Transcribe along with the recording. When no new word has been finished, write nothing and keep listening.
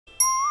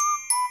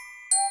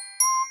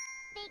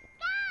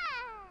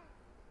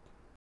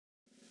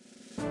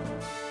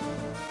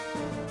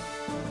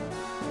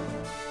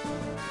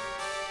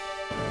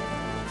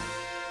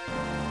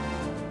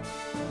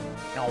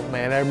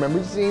man, I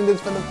remember seeing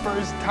this for the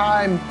first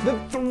time. The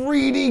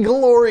 3D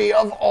glory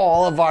of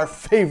all of our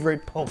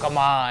favorite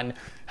Pokemon.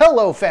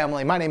 Hello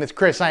family, my name is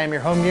Chris, I am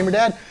your home gamer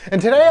dad,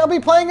 and today I'll be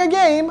playing a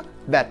game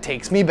that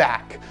takes me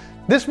back.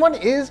 This one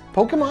is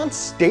Pokemon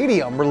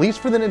Stadium,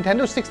 released for the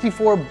Nintendo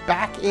 64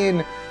 back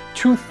in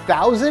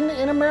 2000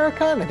 in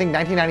America, and I think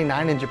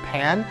 1999 in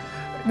Japan.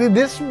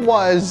 This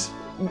was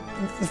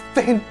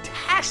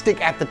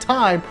fantastic at the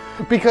time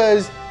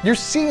because you're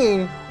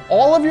seeing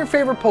all of your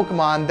favorite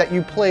Pokemon that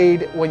you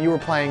played when you were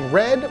playing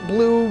Red,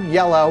 Blue,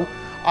 Yellow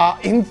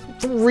in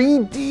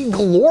 3D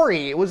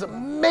glory. It was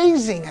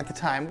amazing at the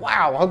time.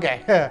 Wow,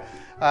 okay.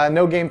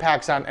 No game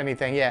packs on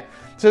anything, yeah.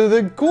 So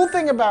the cool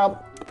thing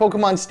about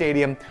Pokemon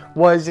Stadium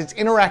was its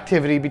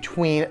interactivity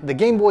between the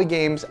Game Boy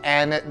games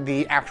and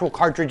the actual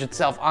cartridge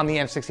itself on the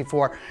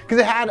N64, because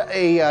it had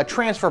a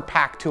transfer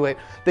pack to it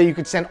that you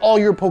could send all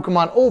your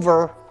Pokemon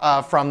over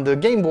from the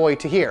Game Boy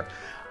to here.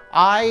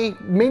 I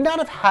may not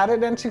have had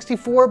an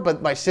N64,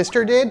 but my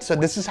sister did, so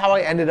this is how I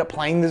ended up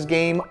playing this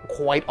game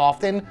quite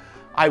often.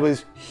 I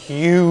was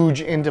huge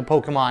into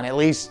Pokemon, at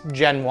least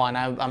Gen 1.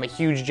 I'm a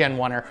huge Gen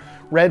 1er.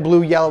 Red,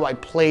 Blue, Yellow, I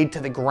played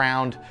to the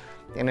ground.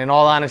 And in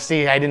all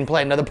honesty, I didn't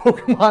play another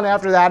Pokemon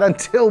after that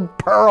until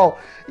Pearl.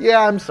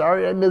 Yeah, I'm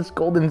sorry, I missed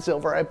Gold and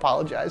Silver, I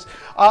apologize.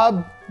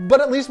 But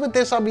at least with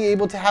this, I'll be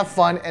able to have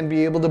fun and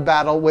be able to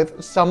battle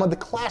with some of the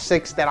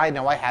classics that I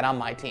know I had on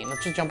my team.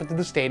 Let's just jump into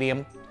the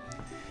stadium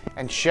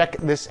and check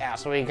this out.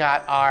 So we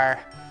got our...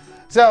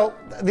 So,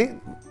 they're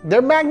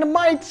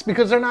Magnemites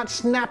because they're not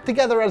snapped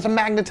together as a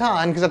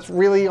Magneton, because that's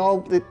really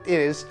all it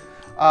is.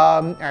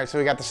 Alright, so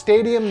we got the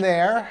stadium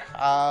there.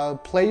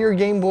 Play your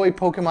Game Boy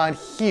Pokemon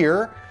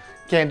here.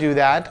 Can't do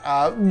that.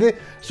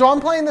 So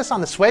I'm playing this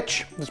on the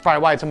Switch. That's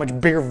probably why it's a much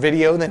bigger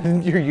video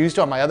than you're used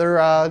to on my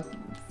other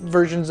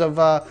versions of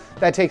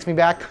That Takes Me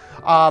Back.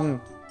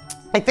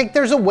 I think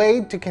there's a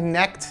way to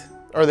connect,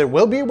 or there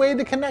will be a way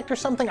to connect or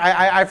something.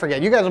 I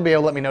forget. You guys will be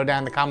able to let me know down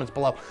in the comments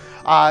below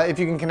if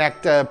you can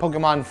connect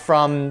Pokemon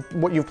from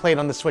what you've played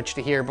on the Switch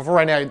to here. But for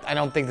right now, I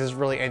don't think there's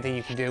really anything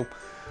you can do.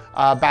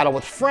 Battle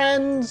with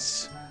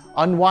friends,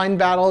 unwind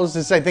battles.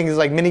 This I think is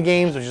like mini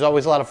games, which is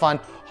always a lot of fun.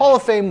 Hall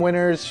of Fame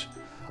winners.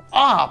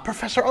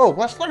 Professor Oak,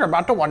 let's learn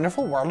about the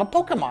wonderful world of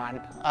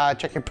Pokemon.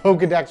 Check your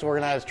Pokedex,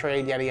 organized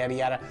trade, yada, yada,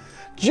 yada.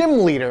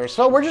 Gym leaders.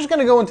 So we're just going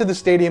to go into the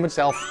stadium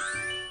itself.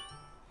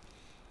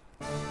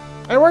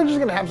 And we're just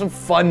going to have some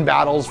fun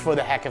battles for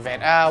the heck of it.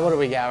 What do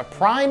we got?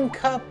 Prime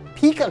Cup,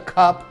 Pika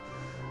Cup,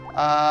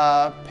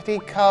 Pity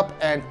Cup,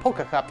 and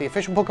Poke Cup, the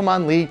official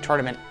Pokemon League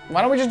tournament.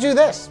 Why don't we just do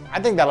this? I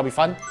think that'll be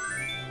fun.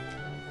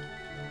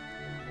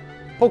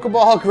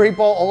 Pokeball, Great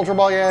Ball, Ultra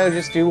Ball, yeah,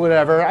 just do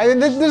whatever.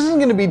 This isn't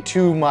going to be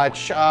too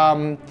much.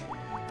 I'm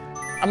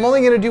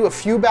only going to do a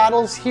few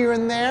battles here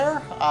and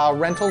there.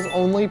 Rentals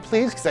only,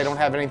 please, because I don't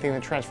have anything to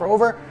transfer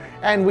over.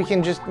 And we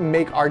can just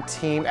make our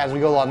team as we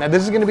go along. Now,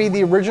 this is going to be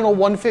the original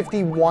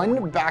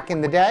 151 back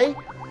in the day.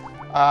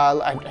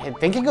 I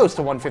think it goes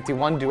to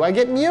 151. Do I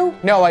get Mew?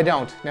 No, I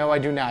don't. No, I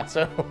do not.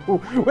 So,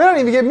 we don't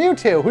even get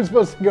Mewtwo, who's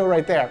supposed to go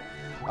right there.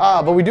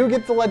 But we do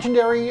get the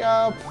legendary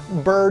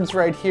birds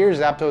right here,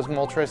 Zapdos,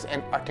 Moltres,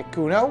 and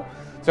Articuno.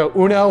 So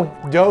uno,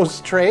 dos,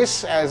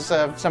 tres, as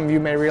some of you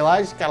may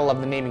realize. Gotta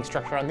love the naming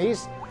structure on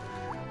these.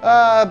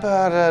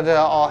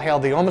 All hail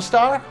the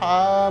Omastar.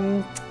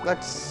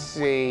 Let's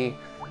see.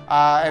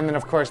 And then,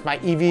 of course, my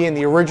Eevee in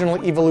the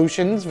original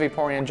evolutions,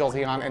 Vaporeon,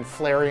 Jolteon, and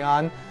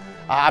Flareon.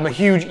 I'm a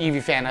huge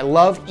Eevee fan. I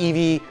love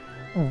Eevee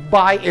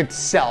by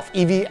itself.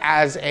 Eevee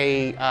as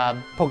a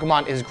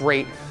Pokemon is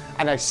great.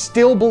 And I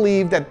still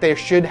believe that they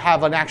should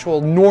have an actual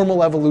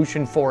normal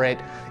evolution for it,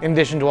 in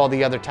addition to all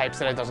the other types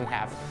that it doesn't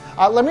have.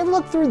 Let me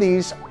look through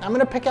these. I'm going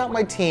to pick out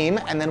my team,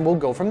 and then we'll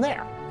go from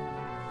there.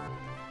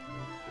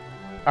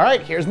 All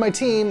right, here's my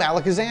team.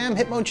 Alakazam,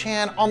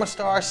 Hitmonchan,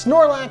 Omastar,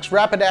 Snorlax,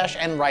 Rapidash,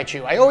 and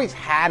Raichu. I always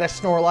had a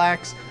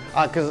Snorlax,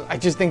 because I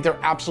just think they're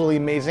absolutely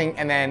amazing.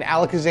 And then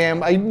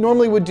Alakazam, I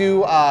normally would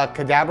do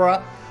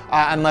Kadabra,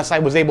 unless I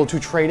was able to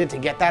trade it to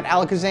get that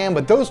Alakazam.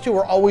 But those two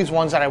are always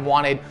ones that I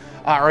wanted,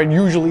 or I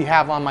usually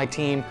have on my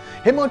team.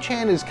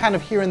 Hitmonchan is kind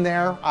of here and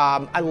there.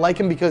 I like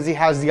him because he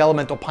has the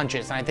elemental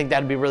punches, and I think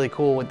that'd be really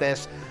cool with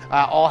this.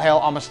 All hail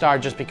Omastar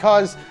just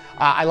because.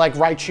 I like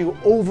Raichu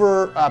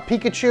over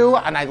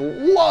Pikachu, and I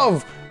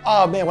love,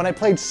 oh man, when I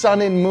played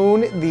Sun and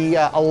Moon, the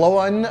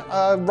Alolan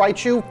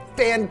Raichu,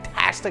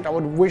 fantastic. I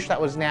would wish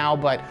that was now,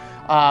 but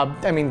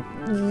I mean,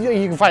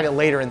 you can find it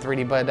later in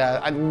 3D, but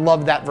I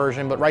love that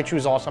version, but Raichu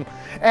is awesome.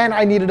 And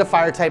I needed a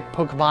fire-type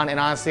Pokemon, and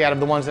honestly, out of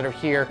the ones that are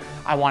here,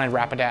 I wanted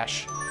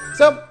Rapidash.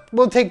 So,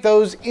 we'll take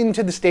those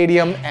into the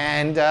stadium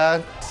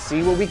and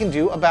see what we can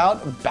do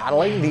about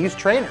battling these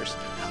trainers.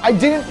 I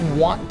didn't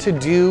want to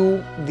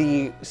do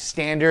the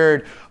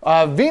standard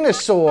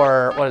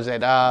Venusaur, what is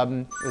it,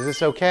 is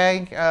this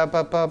okay?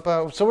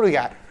 So what do we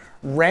got?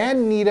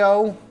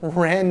 Ranito,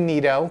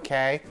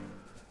 okay.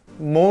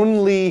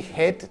 Monly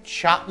Hit,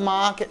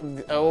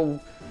 Chopmock, oh,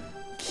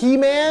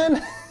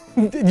 Keyman?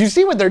 You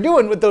see what they're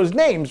doing with those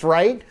names,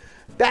 right?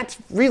 That's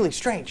really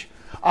strange.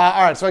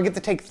 All right, so I get to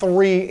take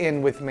 3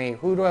 in with me.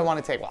 Who do I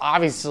want to take? Well,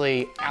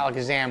 obviously,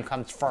 Alakazam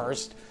comes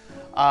first.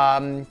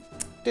 Let's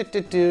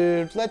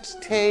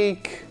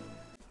take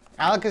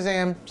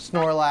Alakazam,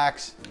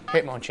 Snorlax,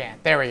 Hitmonchan.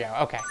 There we go,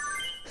 okay.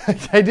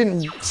 I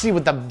didn't see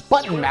what the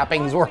button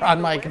mappings were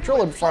on my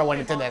controller before I went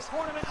into this.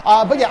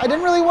 But yeah, I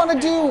didn't really want to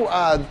do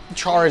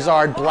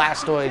Charizard,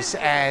 Blastoise,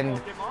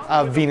 and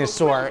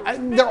Venusaur.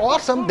 They're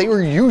awesome. They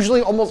were usually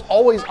almost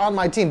always on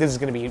my team. This is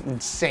going to be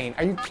insane.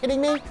 Are you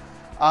kidding me?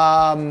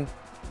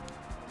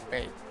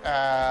 Wait,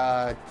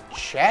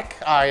 check?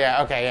 Oh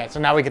yeah, okay, yeah. So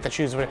now we get to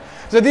choose.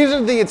 So these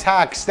are the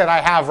attacks that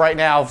I have right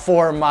now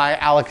for my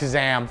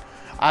Alakazam.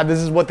 This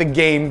is what the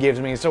game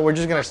gives me. So we're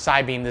just going to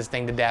Psybeam this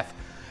thing to death.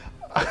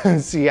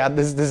 See, yeah,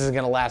 this isn't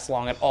gonna last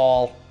long at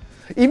all.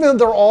 Even though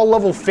they're all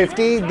level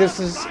 50, this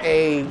is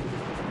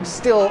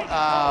still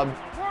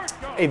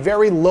a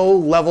very low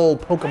level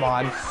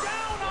Pokemon.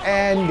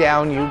 And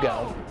down you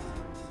go.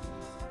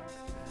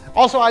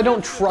 Also, I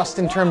don't trust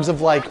in terms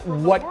of like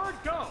what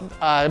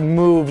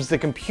moves the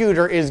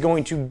computer is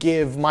going to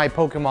give my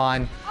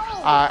Pokemon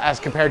as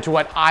compared to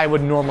what I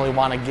would normally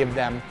want to give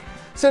them.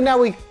 So now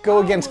we go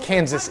against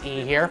Kansas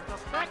E here.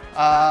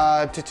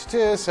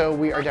 So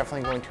we are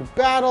definitely going to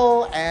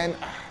battle, and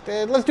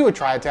let's do a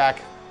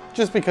Tri-Attack,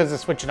 just because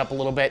it's switching up a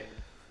little bit.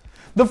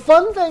 The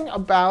fun thing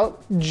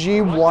about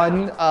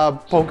G1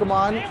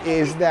 Pokemon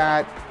is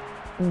that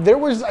there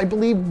was, I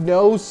believe,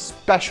 no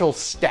special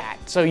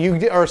stat,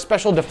 or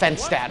special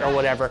defense stat or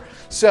whatever.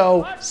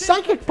 So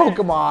Psychic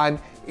Pokemon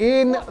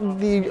in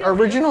the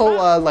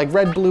original, like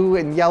Red, Blue,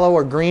 and Yellow,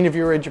 or Green if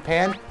you were in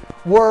Japan,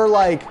 were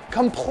like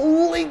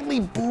completely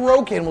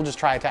broken. We'll just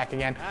Tri-Attack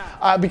again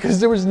because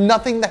there was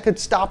nothing that could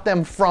stop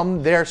them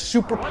from their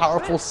super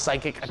powerful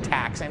psychic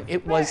attacks, and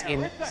it was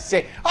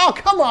insane. Oh,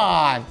 come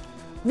on!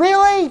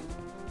 Really?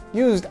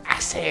 Used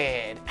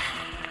acid.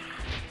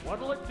 All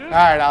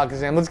right,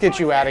 Alakazam, let's get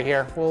you out of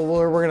here.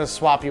 We're gonna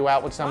swap you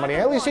out with somebody.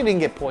 At least you didn't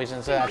get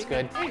poisoned, so that's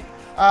good.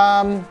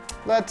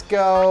 Let's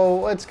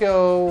go,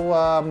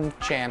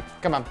 Chan.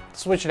 Come on,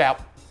 switch it out.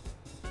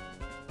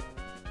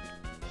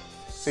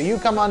 So you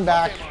come on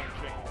back.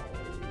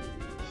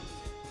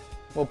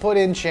 We'll put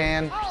in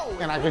Chan,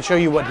 and I can show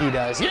you what he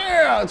does.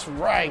 Yeah, that's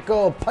right.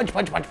 Go punch,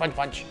 punch, punch, punch,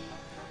 punch.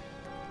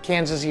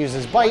 Kansas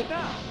uses Bite.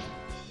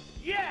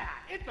 Yeah,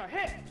 it's a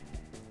hit.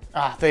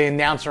 The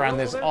announcer on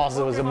this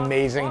also was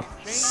amazing.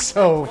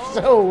 So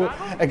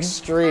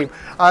extreme.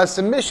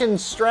 Submission,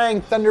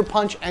 Strength, Thunder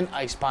Punch, and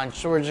Ice Punch.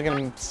 So we're just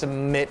gonna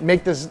submit,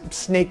 make this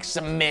snake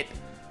submit.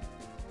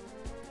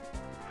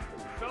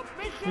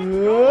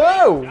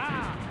 Whoa!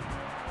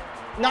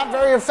 Not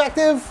very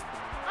effective,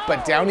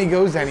 but down he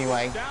goes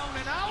anyway.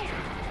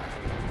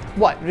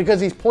 What, because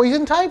he's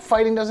poison type?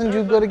 Fighting doesn't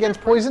do good against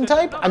poison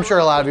type? I'm sure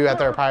a lot of you out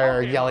there probably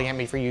are yelling at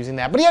me for using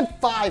that, but he had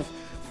five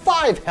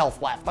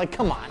health left. Like,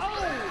 come on.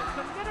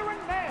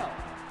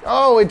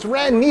 Oh, it's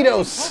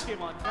Ranitos.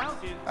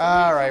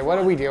 All right, what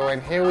are we doing?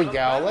 Here we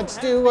go. Let's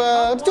do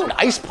an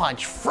Ice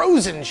Punch,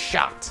 Frozen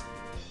Shot.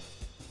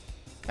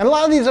 And a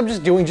lot of these I'm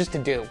just doing just to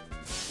do.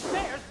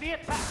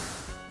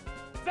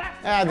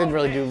 I didn't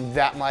really do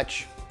that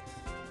much.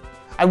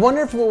 I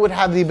wonder if it would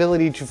have the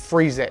ability to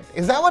freeze it.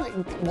 Is that what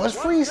was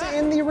freeze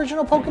in the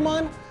original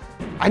Pokemon?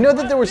 I know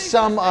that there were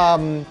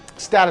some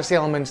status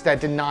ailments that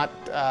did not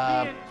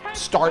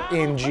start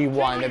in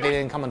G1, that they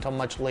didn't come until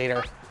much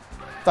later.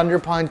 Thunder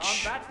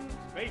Punch.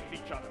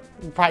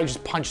 Probably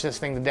just punch this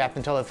thing to death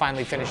until it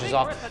finally finishes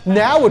off.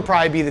 Now would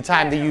probably be the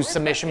time to use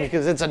Submission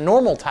because it's a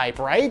normal type,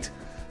 right?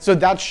 So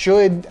that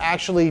should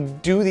actually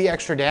do the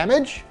extra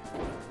damage.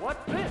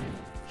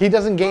 He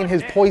doesn't gain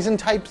his poison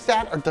type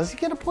stat, or does he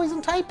get a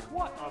poison type?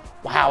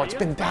 Wow, it's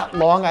been that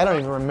long, I don't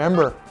even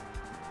remember.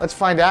 Let's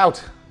find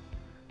out.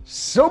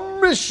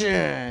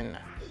 Submission!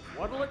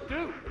 What'll it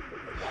do?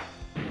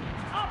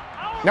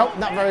 Nope,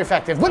 not very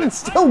effective, but it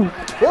still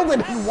killed it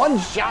in one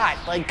shot.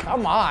 Like,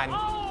 come on.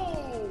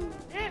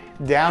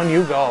 Down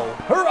you go.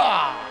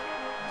 Hurrah!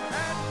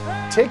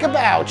 Take a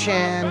bow,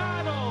 Chan.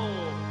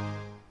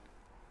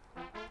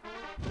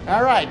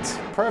 All right,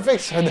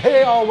 perfect. So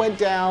they all went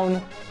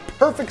down.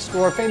 Perfect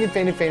score, fainted,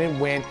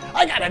 win.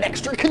 I got an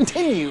extra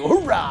continue,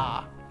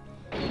 hurrah!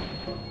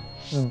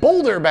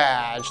 Boulder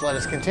badge, let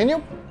us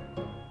continue.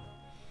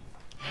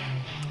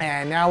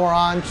 And now we're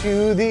on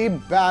to the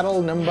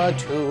battle number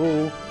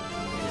 2.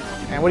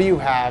 And what do you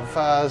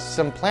have?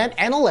 Some plant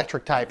and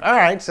electric type. All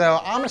right,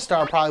 so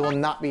Amistar probably will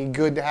not be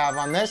good to have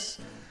on this.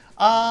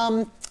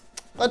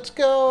 Let's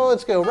go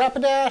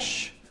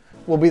Rapidash.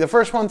 Will be the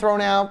first one thrown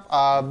out.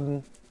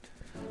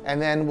 And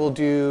then we'll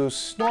do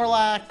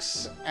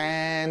Snorlax,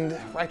 and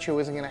Raichu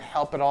isn't gonna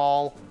help at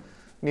all.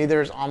 Neither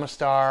is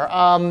Amistar.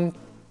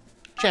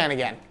 Chan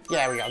again.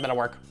 Yeah, there we go, that'll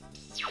work.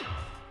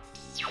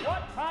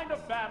 What kind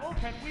of battle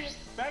can we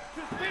expect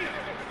to see?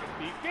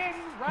 Begin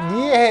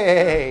round.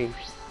 Yay!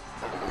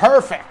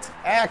 Perfect,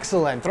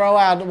 excellent. Throw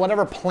out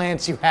whatever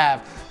plants you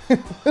have.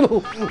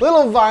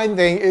 little vine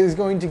thing is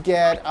going to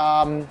get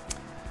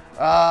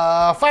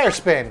Fire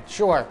Spin,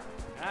 sure.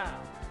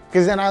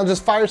 Because then I'll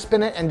just Fire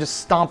Spin it and just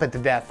stomp it to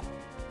death.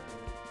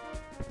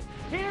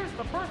 Here's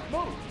the first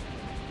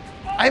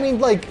I mean,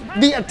 like,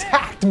 the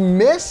attack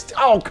missed?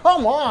 Oh,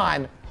 come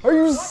on. Are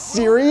you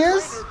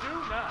serious?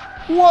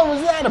 What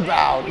was that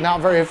about? Not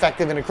very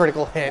effective in a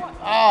critical hit.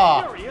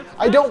 Ah,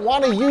 I don't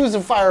want to use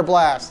a Fire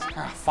Blast.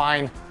 Ah,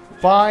 fine.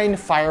 Fine,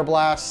 Fire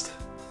Blast.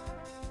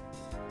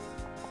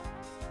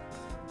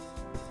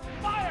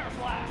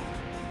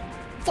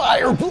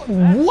 Fire Blast.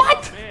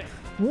 What?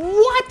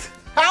 What?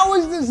 How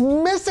is this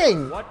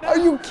missing? Are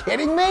you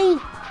kidding me?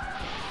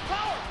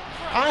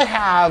 I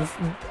have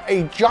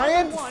a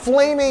giant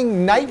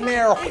flaming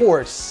nightmare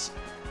horse,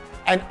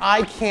 and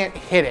I can't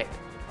hit it.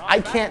 I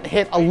can't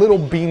hit a little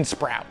bean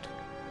sprout.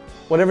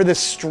 Whatever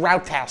this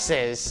Stroutas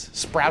is.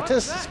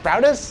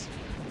 Sproutus?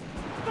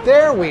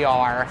 There we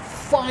are,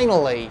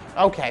 finally.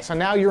 Okay, so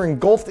now you're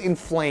engulfed in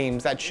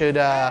flames. That should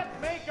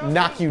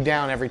knock you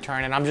down every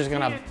turn, and I'm just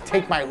gonna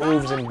take my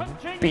hooves and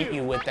beat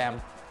you with them.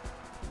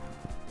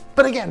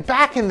 But again,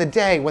 back in the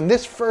day, when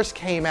this first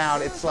came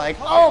out, it's like,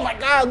 oh my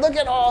god, look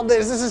at all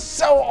this. This is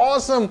so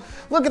awesome.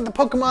 Look at the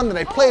Pokemon that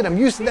I played. I'm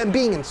used to them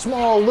being in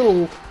small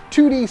little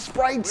 2D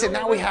sprites, and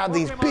now we have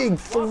these big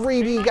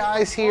 3D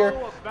guys here.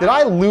 Did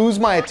I lose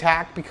my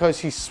attack because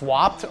he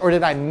swapped, or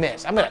did I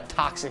miss? I'm gonna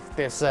toxic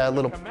this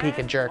little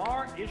Pika jerk.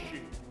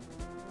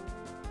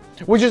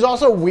 Which is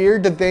also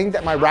weird to think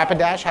that my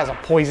Rapidash has a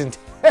poison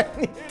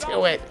technique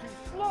to it.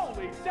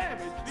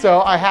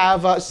 So I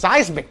have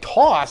Seismic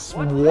Toss.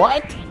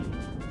 What?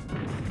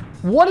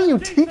 What are you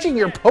teaching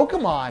your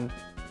Pokemon?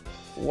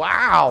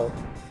 Wow.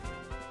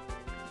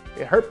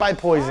 Get hurt by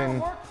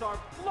poison.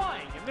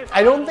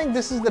 I don't think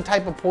this is the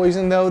type of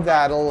poison, though,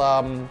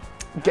 that'll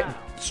get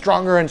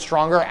stronger and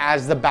stronger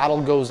as the battle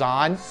goes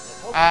on.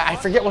 I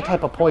forget what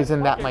type of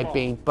poison that might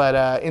be,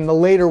 but in the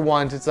later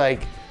ones, it's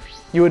like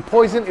you would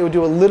poison, it would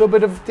do a little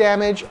bit of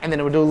damage, and then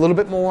it would do a little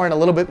bit more, and a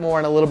little bit more,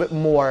 and a little bit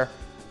more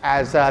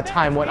as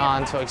time went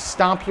on. So I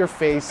stomp your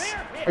face.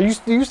 Do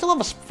you still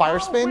have a fire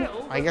spin?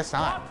 I guess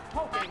not.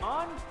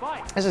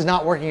 This is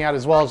not working out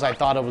as well as I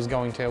thought it was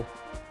going to.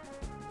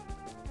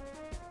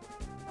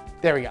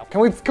 There we go.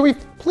 Can we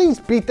please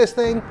beat this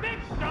thing?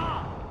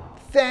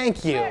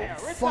 Thank you.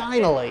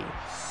 Finally.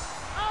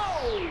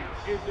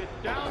 Is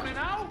it down and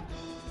out?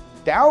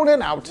 Down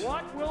and out.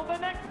 What will the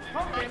next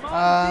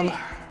Pokemon be?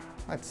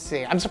 Let's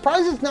see. I'm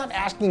surprised it's not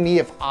asking me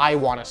if I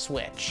want to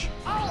switch.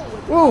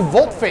 Ooh,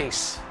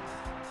 Voltface.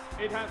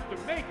 It has to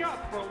make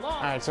up for long.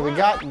 All right, so we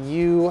got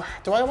you.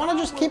 Do I want to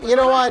just keep? You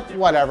know what?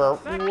 Whatever.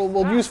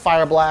 We'll use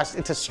Fire Blast.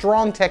 It's a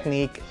strong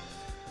technique.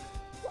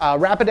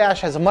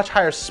 Rapidash has a much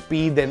higher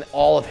speed than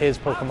all of his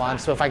Pokemon,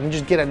 so if I can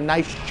just get a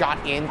nice shot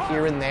in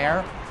here and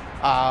there.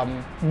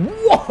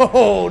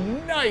 Whoa,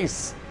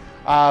 nice.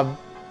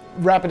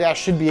 Rapidash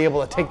should be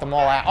able to take them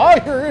all out. Oh,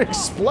 you're gonna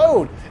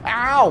explode.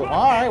 Ow.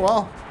 All right,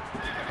 well,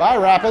 bye,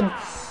 Rapid.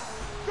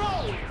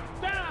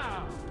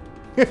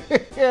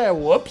 Yeah,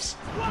 whoops.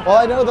 Well,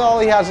 I know that all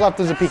he has left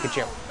is a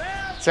Pikachu.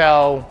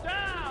 So,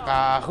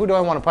 who do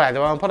I want to put out?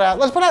 Do I want to put out?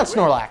 Let's put out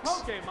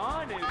Snorlax.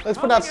 Let's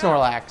put out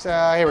Snorlax.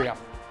 Here we go.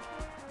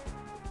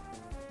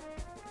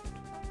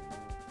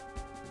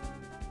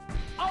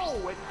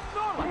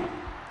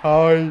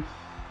 Hi.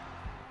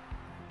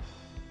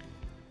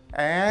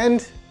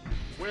 And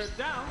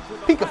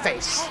Pika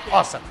Face.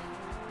 Awesome.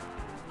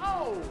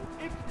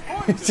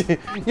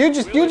 you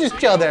just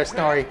chill there,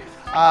 Snorri.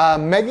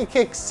 Mega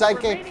Kick,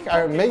 Psychic,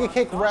 or Mega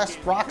Kick, Rest,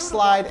 Rock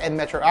Slide, and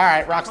Metro. All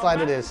right, Rock Slide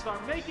it is.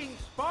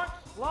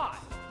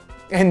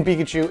 And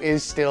Pikachu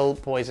is still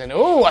poison.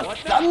 Ooh, a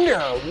Thunder!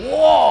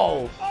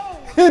 Whoa!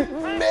 It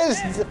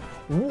missed.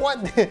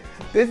 What?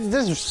 This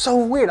is so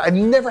weird. I've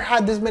never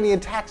had this many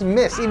attacks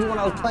miss, even when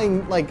I was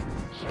playing like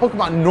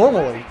Pokemon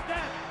normally.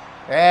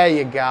 There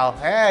you go.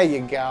 There you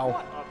go.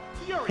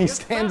 He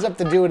stands up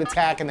to do an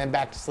attack and then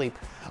back to sleep.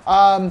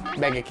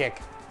 Mega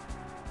Kick.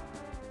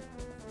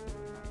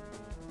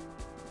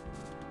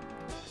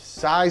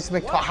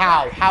 Seismic.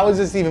 How? How is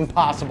this even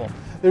possible?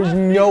 There's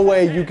no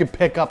way you could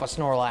pick up a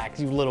Snorlax,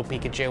 you little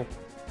Pikachu.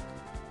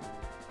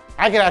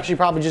 I could actually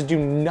probably just do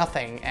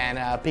nothing and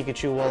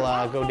Pikachu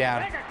will go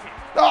down.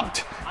 Oh,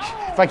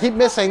 if I keep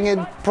missing,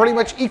 it'd pretty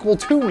much equal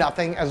to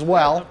nothing as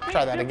well.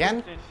 Try that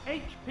again.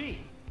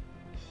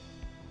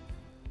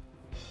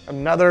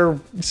 Another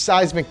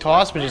Seismic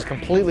Toss, which is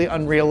completely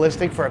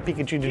unrealistic for a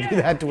Pikachu to do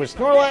that to a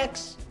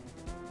Snorlax.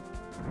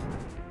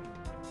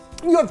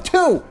 You have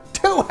two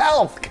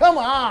health, come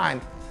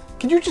on.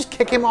 Can you just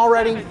kick him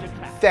already?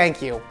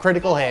 Thank you,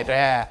 critical hit,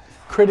 yeah.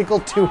 Critical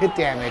 2-hit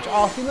damage.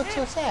 Oh, he looks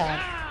so sad.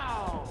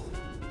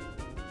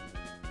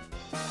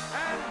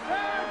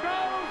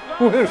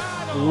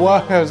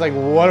 What? I was like,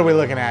 what are we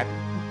looking at?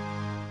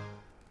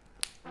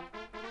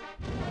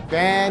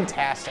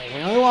 Fantastic.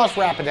 We only lost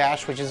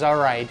Rapidash, which is all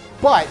right,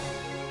 but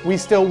we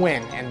still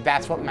win, and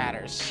that's what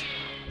matters.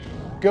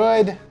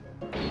 Good.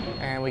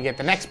 And we get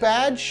the next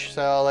badge,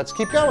 so let's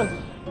keep going.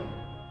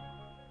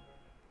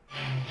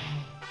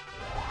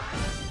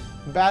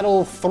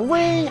 Battle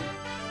 3.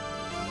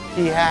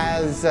 He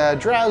has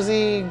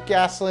Drowsy,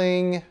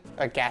 Ghastly,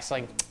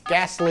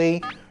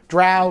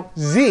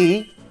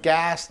 Drowsy,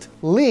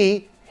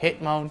 Ghastly,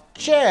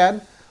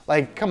 Hitmonchan.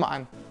 Like, come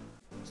on.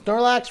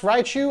 Snorlax,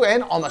 Raichu,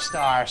 and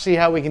Omastar. See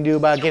how we can do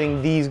about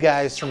getting these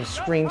guys some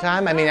screen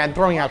time. I mean, I'm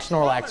throwing out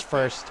Snorlax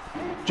first,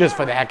 just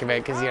for the heck of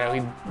it, because, you know,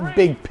 he's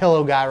big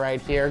pillow guy right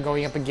here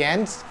going up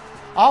against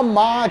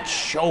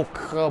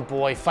Machoke. Oh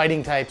boy,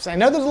 fighting types. I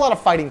know there's a lot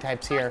of fighting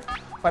types here,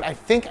 but I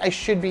think I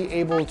should be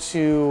able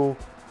to...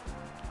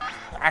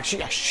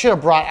 Actually, I should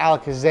have brought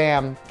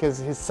Alakazam, because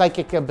his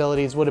psychic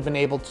abilities would have been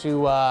able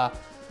to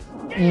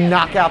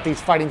knock out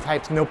these fighting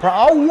types no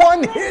problem. Oh,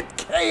 one-hit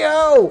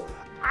KO!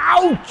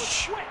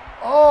 Ouch!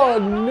 Oh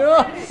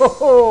no!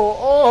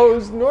 Oh,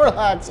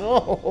 Snorlax!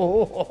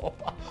 Oh!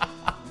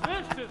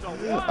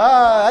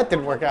 That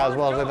didn't work out as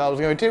well as I thought it was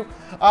going to.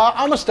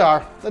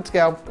 Omastar, let's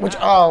go. Which,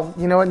 oh,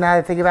 you know what, now that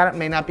I think about it,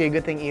 may not be a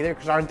good thing either,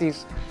 because aren't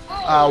these,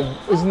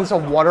 isn't this a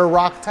water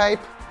rock type?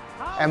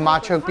 And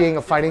Machoke being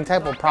a fighting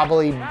type will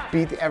probably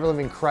beat the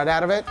ever-living crud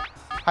out of it.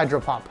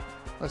 Hydro Pump.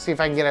 Let's see if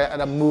I can get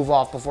a move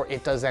off before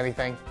it does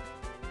anything.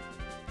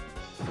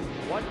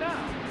 What now?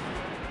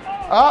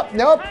 Oh,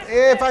 nope.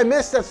 If I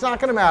miss, that's not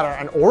going to matter.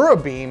 An Aura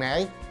Beam,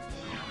 eh?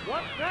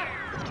 What's that?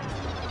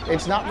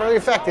 It's not very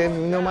effective,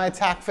 even though my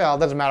attack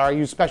failed. Doesn't matter, I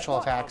use special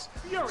attacks.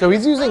 So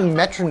he's using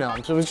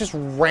Metronome, so it's just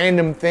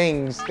random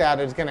things that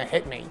is going to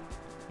hit me.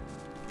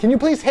 Can you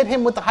please hit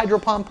him with the Hydro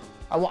Pump?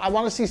 I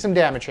want to see some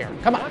damage here.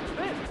 Come on.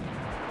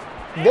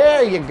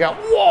 There you go.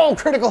 Whoa,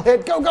 critical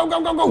hit. Go, go,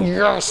 go, go, go.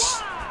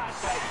 Yes.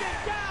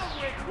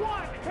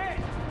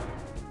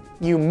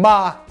 You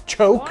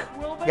Machoke.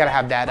 You gotta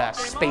have that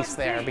space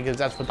there because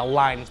that's what the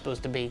line is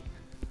supposed to be.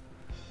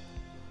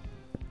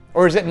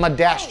 Or is it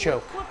Madash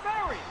Choke?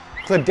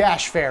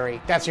 Cladash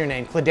Fairy. That's your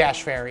name,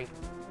 Cladash Fairy.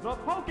 The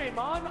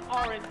Pokemon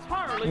are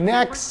entirely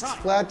Next,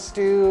 let's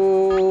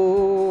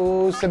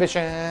do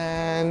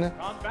Submission.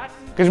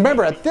 Because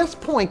remember, at this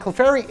point,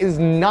 Clefairy is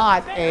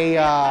not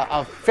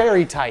a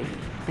fairy type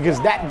because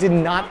that did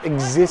not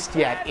exist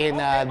yet in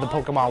the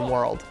Pokemon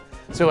world.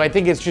 So I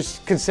think it's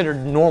just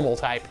considered normal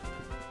type.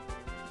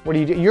 What do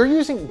you do? You're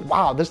using,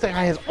 wow, this thing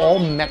has all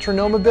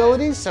metronome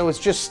abilities, so it's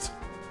just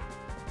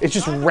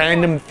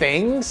random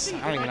things. I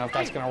don't even know if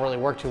that's gonna really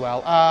work too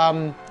well.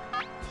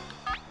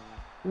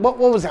 What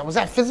was that? Was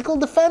that physical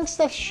defense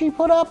that she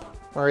put up?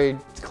 Or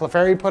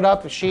Clefairy put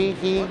up? She,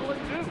 he?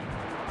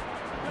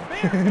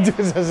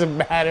 It doesn't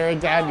matter,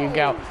 down you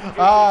go.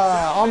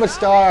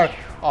 Omastar.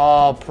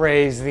 Oh,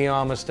 praise the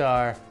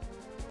Omastar.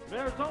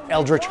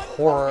 Eldritch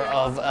horror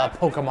of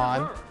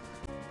Pokemon.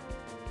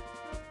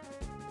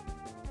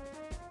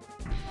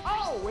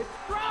 Oh, it's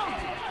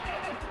frozen.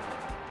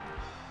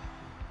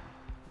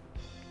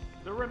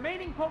 The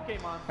remaining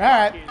Pokemon. All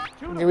right.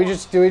 Do we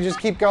just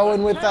keep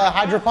going with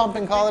Hydro Pump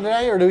and call it a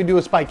day, or do we do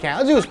a Spike Cannon?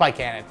 Let's do a Spike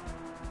Cannon.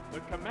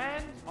 The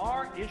commands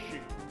are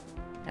issued.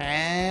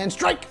 And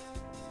strike.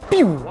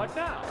 Pew. What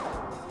now?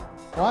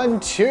 1,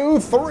 2,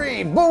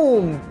 3.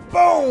 Boom,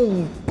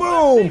 boom,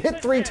 boom.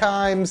 Hit 3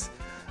 times.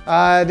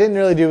 Didn't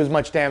really do as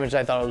much damage as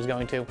I thought it was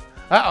going to.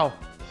 Uh-oh.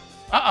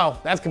 Uh-oh.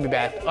 That's gonna be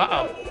bad.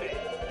 Uh-oh.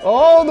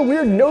 Oh, the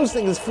weird nose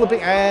thing is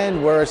flipping,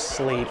 and we're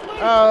asleep.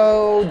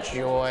 Oh,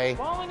 joy.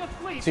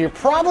 So you're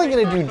probably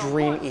going to do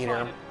Dream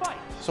Eater.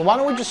 So why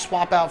don't we just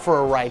swap out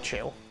for a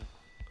Raichu?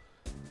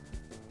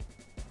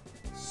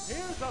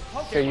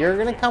 So you're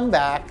going to come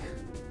back.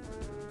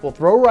 We'll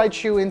throw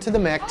Raichu into the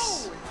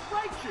mix.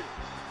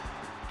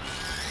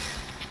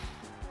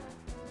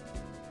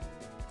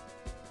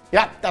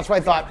 Yeah, that's what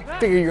I thought.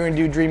 Figure you're going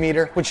to do Dream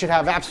Eater, which should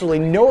have absolutely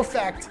no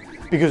effect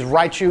because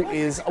Raichu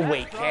is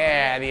awake.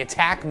 Yeah, the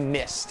attack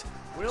missed.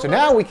 So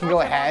now we can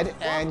go ahead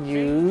and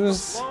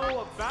use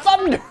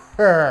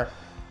Thunder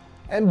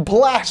and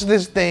blast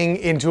this thing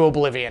into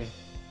oblivion.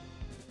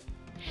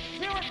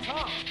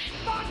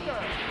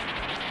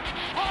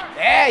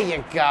 There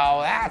you go.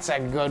 That's a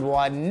good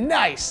one.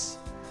 Nice.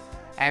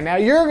 And now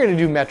you're going to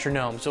do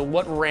Metronome. So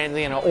what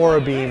random, Aura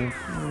Beam,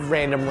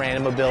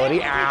 random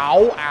ability.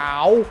 Ow,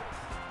 ow.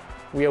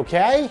 We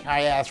okay? Oh,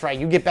 yeah, that's right.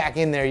 You get back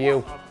in there,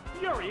 you.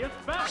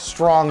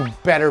 Strong,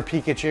 better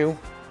Pikachu.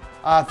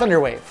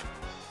 Thunder Wave.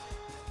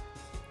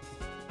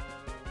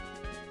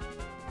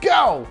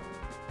 Go!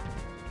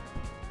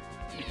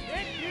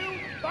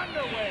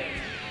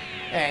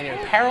 And you're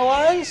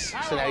paralyzed,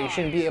 so now you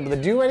shouldn't be able to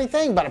do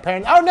anything, but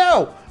apparently, oh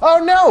no!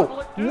 Oh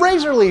no!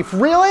 Razor Leaf,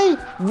 really?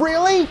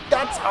 Really?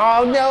 That's,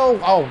 oh no!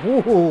 Oh,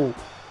 ooh.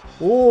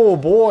 Oh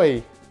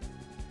boy.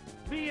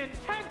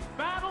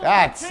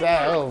 That's,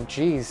 oh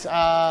geez.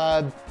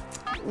 Yeah,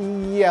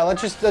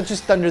 let's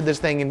just thunder this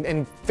thing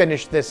and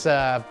finish this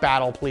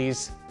battle,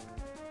 please.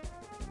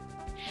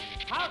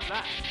 How's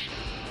that?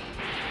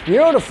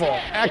 Beautiful,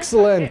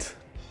 excellent.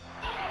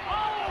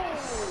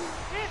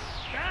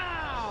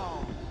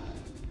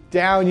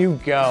 Down you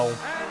go. And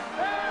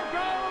there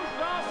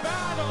goes the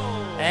battle.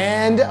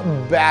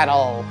 And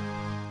battle.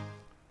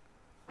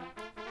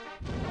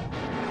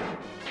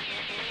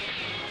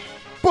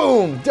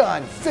 Boom,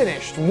 done,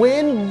 finished.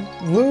 Win,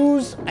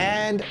 lose,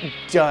 and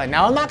done.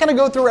 Now, I'm not gonna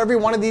go through every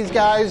one of these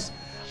guys.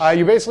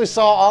 You basically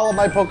saw all of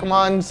my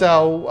Pokemon,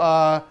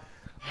 so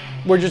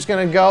we're just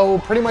gonna go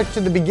pretty much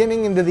to the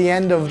beginning and to the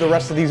end of the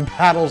rest of these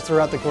battles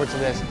throughout the course of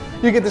this.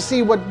 You get to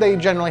see what they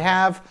generally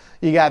have.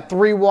 You got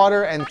 3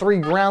 water and 3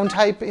 ground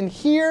type in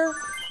here.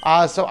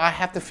 So I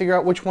have to figure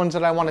out which ones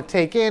that I want to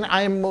take in.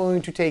 I am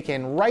going to take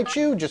in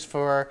Raichu just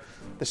for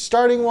the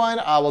starting one.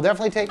 We'll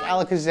definitely take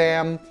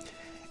Alakazam.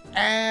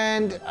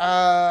 And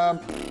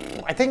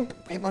I think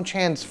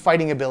Hitmonchan's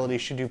fighting ability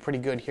should do pretty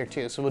good here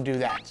too. So we'll do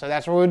that. So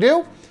that's what we'll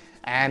do.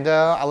 And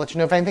I'll let you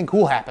know if anything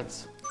cool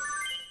happens.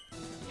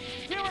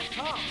 Here it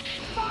comes.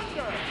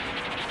 Thunder.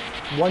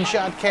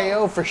 One-shot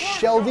KO for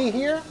Sheldy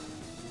here.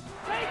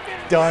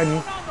 Taken Done.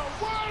 down on the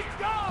word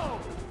go.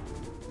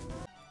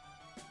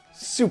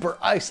 Super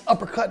Ice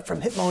Uppercut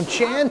from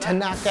Hitmonchan to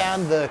knock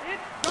down the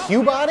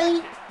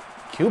Q-Body.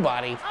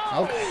 Q-Body,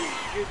 okay.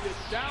 Is it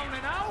down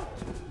and out?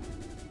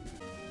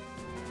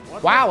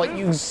 Wow, it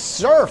used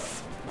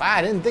Surf. Wow,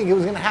 I didn't think it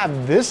was gonna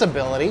have this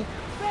ability.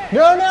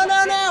 No, no,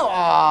 no, no!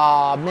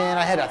 Aw, man,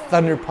 I had a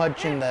Thunder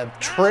Punch in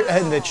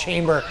the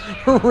chamber,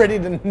 ready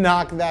to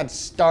knock that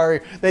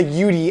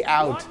Yudi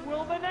out.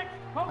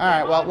 All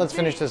right, well, let's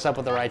finish this up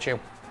with the Raichu.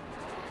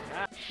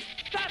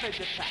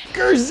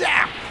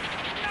 Gerzap!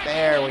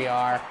 There we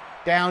are.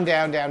 Down,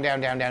 down, down,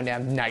 down, down, down,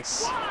 down.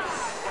 Nice.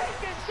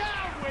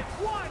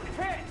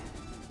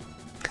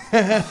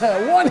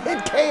 One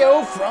hit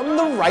KO from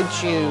the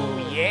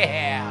Raichu.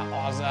 Yeah,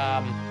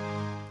 awesome.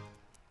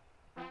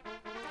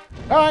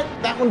 All right,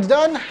 that one's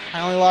done.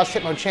 I only lost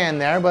Hitmonchan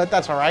there, but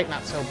that's all right,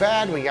 not so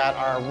bad. We got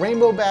our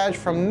Rainbow Badge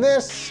from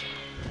this.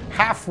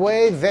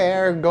 Halfway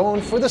there,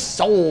 going for the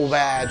Soul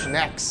Badge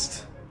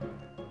next.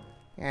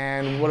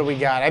 And what do we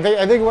got? I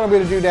think what I'm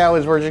gonna do now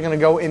is we're just gonna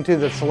go into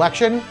the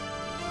selection.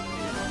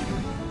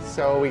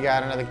 So we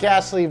got another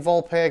Ghastly,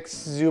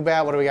 Vulpix,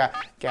 Zubat. What do we got?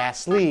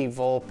 Ghastly,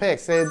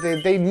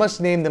 Vulpix. They must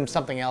name them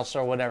something else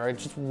or whatever.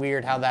 It's just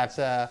weird how that's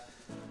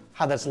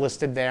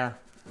listed there.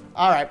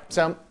 All right,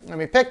 so let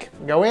me pick,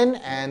 go in,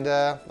 and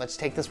let's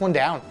take this one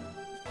down.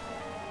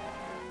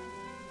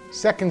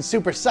 Second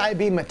Super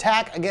Psybeam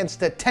attack against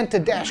the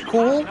Tentadash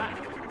Cool.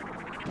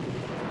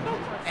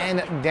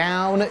 And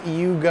down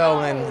you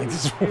go in like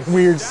this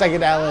weird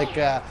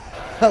psychedelic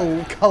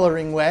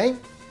coloring way.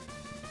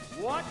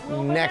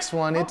 Next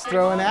one it's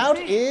throwing out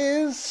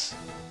is...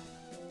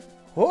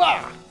 Whoa!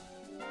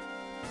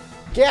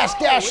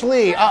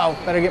 Ghastly! Uh-oh,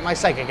 better get my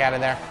Psychic out of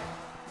there.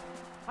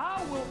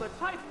 How will the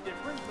type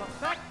difference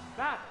affect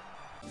battle?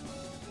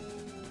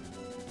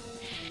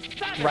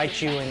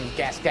 Raichu and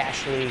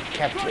Ghastly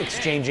kept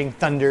exchanging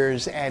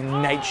Thunders and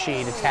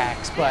Nightshade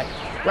attacks, but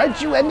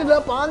Raichu ended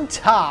up on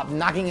top,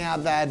 knocking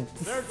out that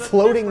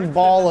floating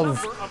ball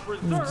of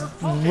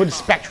wood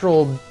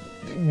spectral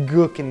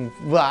gook and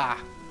blah.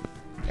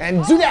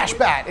 And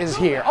Zudashbat is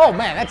here. Oh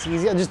man, that's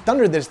easy. I'll just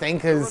thunder this thing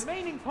because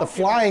the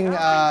flying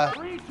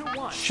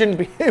shouldn't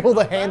be able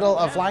to handle,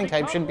 a flying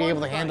type shouldn't be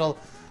able to handle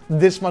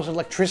this much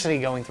electricity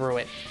going through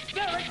it.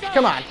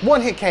 Come on,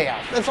 one hit KO.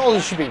 That's all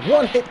it should be.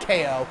 One hit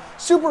KO.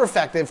 Super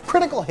effective,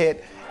 critical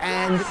hit,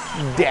 and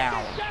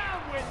down.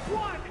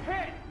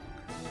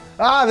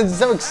 Ah, this is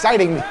so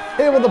exciting.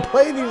 Be able to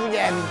play these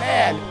again,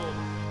 man.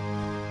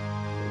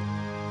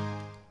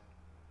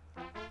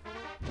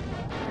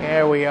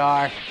 There we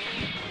are.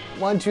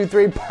 1, 2,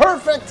 3,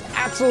 perfect,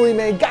 absolutely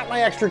made, got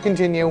my extra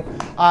continue.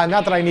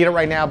 Not that I need it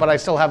right now, but I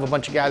still have a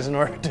bunch of guys in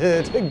order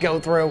to go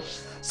through.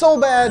 Soul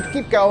Badge,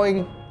 keep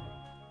going.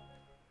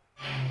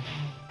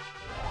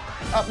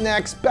 Up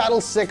next, Battle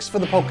 6 for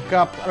the Poke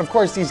Cup. And of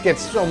course, these get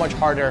so much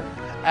harder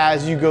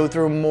as you go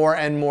through more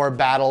and more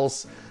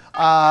battles.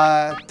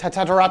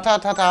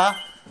 Ta-ta-ta-ta-ta-ta,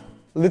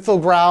 Little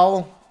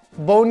Growl,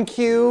 Bone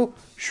Q,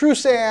 Shrew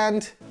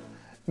Sand,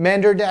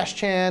 Mander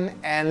Dash-chan,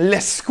 and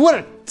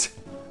Lesquirt.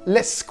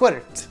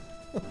 Lesquirt.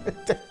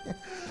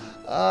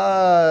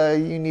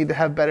 You need to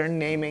have better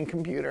naming,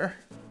 computer.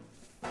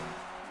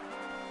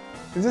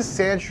 Is this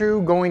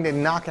Sandshrew going to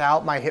knock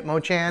out my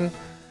Hitmonchan?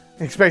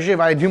 Especially if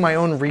I do my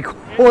own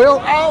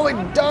recoil? Oh,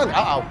 it does!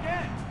 Uh-oh.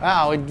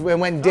 Oh, it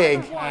went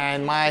dig,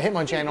 and my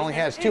Hitmonchan only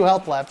has 2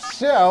 health left,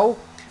 so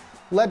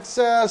let's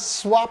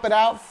swap it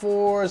out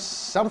for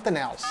something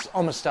else.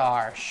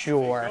 Omastar,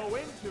 sure.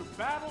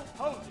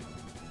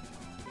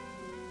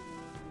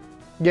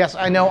 Yes,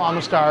 I know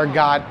Omastar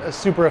got a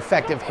super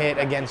effective hit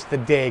against the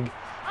dig,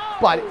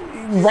 but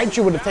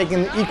Raichu would have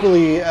taken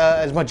equally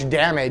as much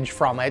damage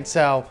from it,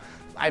 so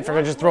I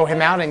figured just throw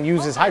him out and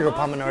use his Hydro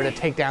Pump in order to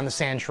take down the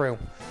Sandshrew.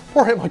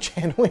 Poor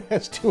Hitmonchan only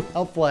has 2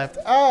 health left.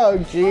 Oh,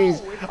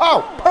 jeez.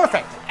 Oh,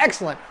 perfect.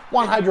 Excellent.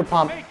 1 Hydro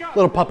Pump.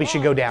 Little puppy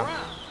should go down.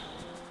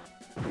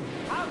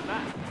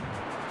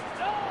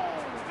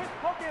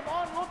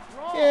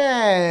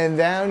 And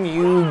down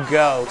you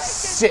go.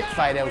 Sit,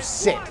 Fido,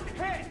 sit.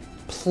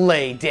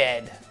 Play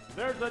dead.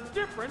 There's a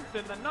difference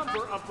in the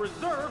number of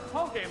reserve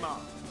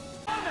Pokemon.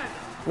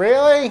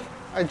 Really?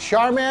 A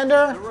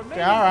Charmander?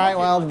 All right,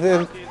 well,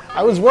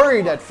 I was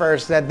worried at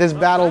first that this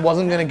battle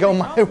wasn't going to go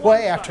my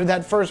way after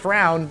that first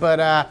round, but,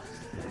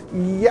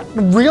 yeah.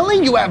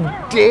 Really? You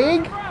have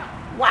Dig?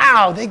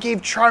 Wow, they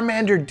gave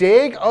Charmander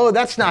Dig? Oh,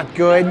 that's not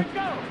good.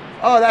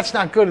 Oh, that's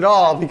not good at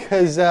all,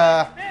 because,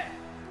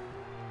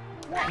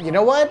 You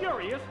know what?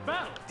 Furious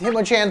battle.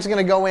 Hitmonchan's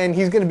gonna go in.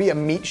 He's gonna be a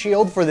meat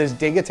shield for this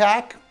dig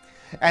attack.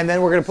 And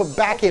then we're gonna put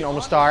back in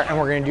Omastar and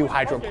we're gonna do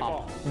Hydro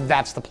Pump.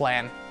 That's the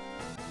plan.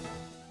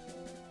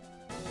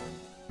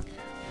 Oh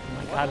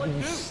my god, will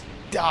you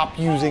stop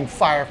using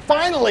fire?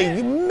 Finally,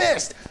 you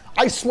missed!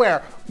 I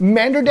swear,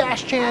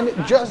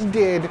 Manderdash-chan just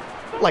did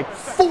like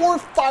 4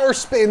 fire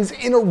spins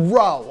in a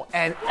row,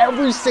 and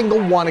every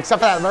single one, except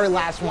for that very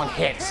last one,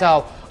 hit.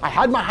 So I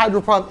had my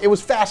Hydro Pump, it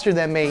was faster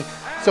than me.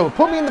 So it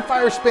put me in the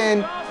fire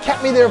spin,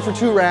 kept me there for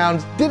 2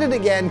 rounds, did it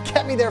again,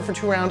 kept me there for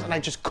 2 rounds, and I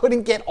just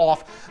couldn't get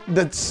off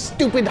the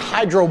stupid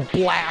Hydro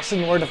Blast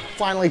in order to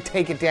finally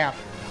take it down.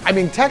 I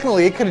mean,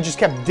 technically, it could have just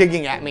kept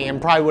digging at me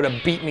and probably would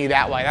have beat me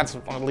that way. That's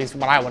at least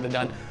what I would have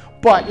done.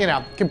 But, you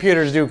know,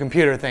 computers do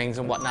computer things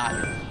and whatnot.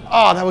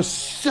 Oh, that was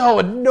so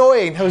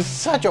annoying. That was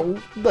such a,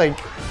 like,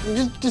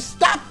 just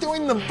stop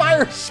doing the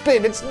fire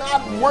spin. It's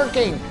not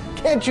working.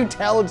 Can't you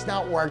tell it's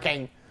not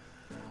working?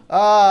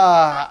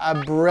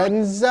 Abrenza,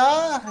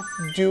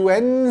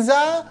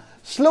 Duenza,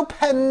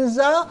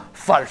 Slopenza,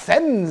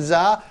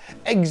 Farfenza,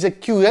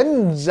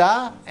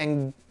 Execuenza,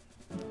 and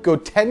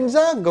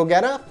Gotenza?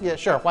 Gogeta? Yeah,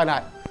 sure, why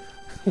not?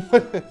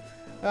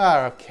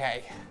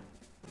 Okay.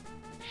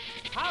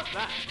 How's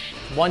that?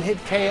 1-hit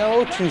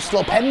KO to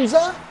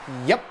Slopenza?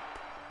 Yep.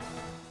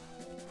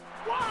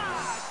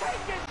 Wow,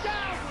 take it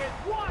down with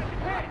 1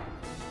 hit.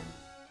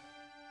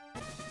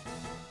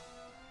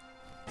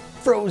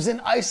 Frozen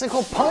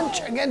Icicle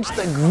Punch against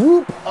the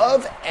group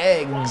of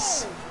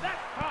eggs.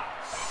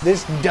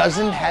 This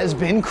dozen has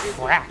been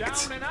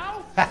cracked. Down and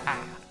out.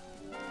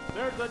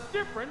 There's a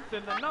difference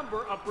in the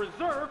number of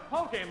reserve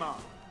Pokemon.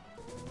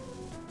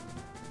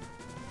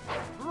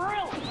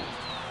 Brilliant!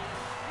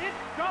 It's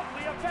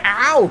doubly effective.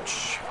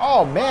 Ouch!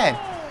 Oh man.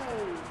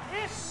 Oh,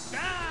 it's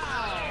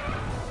down.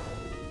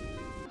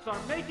 Are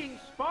making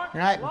sparks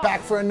All right, fly.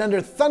 back for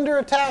another Thunder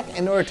attack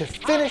in order to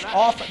finish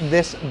off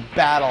this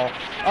battle.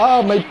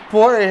 Oh, my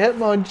poor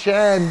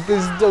Hitmonchan.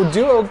 This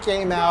Doduo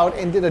came out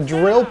and did a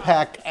drill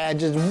peck and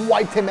just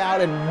wiped him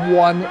out in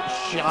 1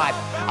 shot.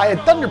 I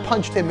had Thunder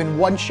punched him in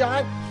 1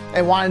 shot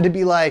and wanted to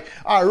be like,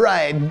 all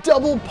right,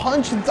 double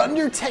punch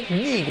Thunder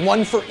technique,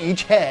 1 for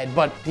each head,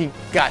 but he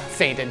got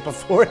fainted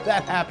before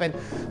that happened.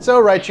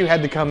 So Raichu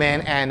had to come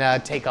in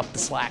and take up the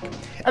slack.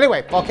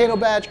 Anyway, Volcano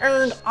badge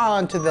earned.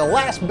 On to the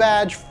last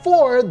badge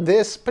for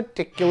this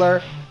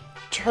particular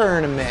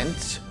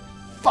tournament.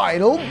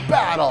 Final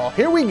battle.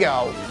 Here we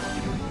go.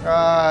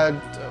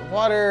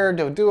 Water,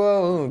 Doduo,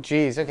 oh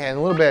geez, okay, a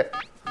little bit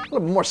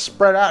more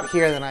spread out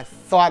here than I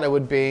thought it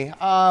would be.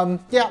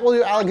 Yeah, we'll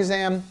do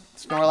Alakazam,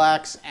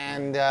 Snorlax,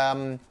 and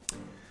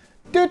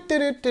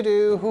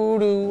who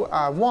do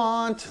I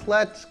want?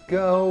 Let's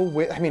go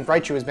with, I mean,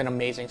 Raichu has been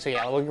amazing, so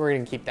yeah, we're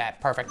gonna keep that,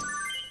 perfect.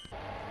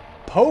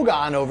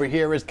 Pogon over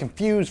here is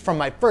confused from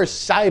my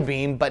first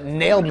Psybeam, but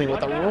nailed me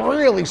with a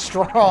really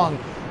strong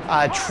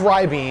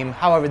Tri-Beam.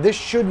 However, this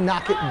should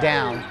knock it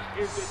down.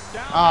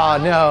 Oh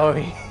no,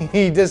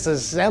 he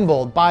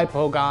disassembled. Bye,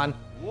 Pogon.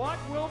 What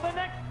will the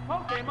next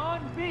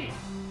Pokemon be?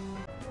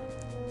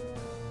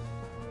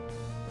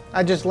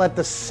 I just let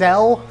the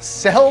sell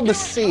the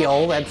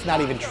seal. That's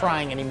not even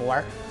trying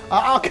anymore.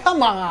 Oh,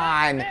 come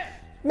on.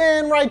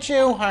 Man,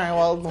 Raichu. All right,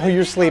 well,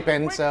 you're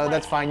sleeping, so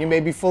that's fine. You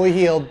may be fully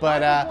healed,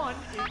 but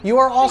you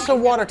are also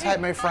water type,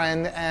 my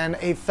friend, and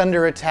a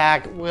Thunder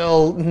attack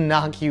will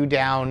knock you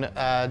down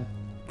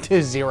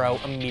to 0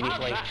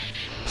 immediately.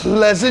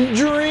 Pleasant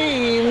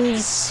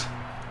dreams.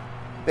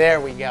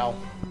 There we go.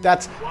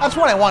 That's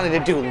what I wanted to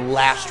do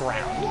last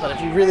round, but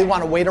if you really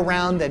want to wait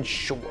around, then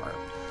sure.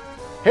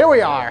 Here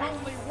we are.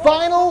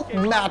 Final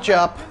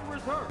matchup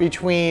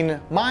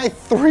between my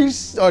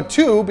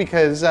 2,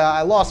 because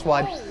I lost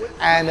 1,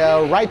 and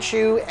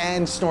Raichu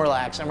and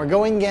Snorlax, and we're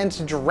going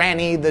against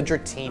Dranny the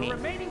Dratini.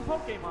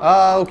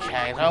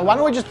 Okay, so why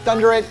don't we just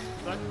Thunder it,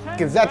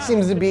 because that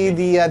seems to be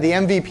the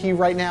MVP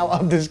right now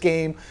of this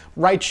game.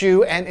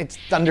 Raichu and its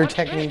Thunder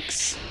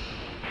techniques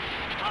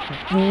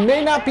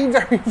may not be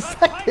very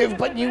effective,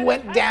 but you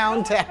went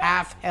down to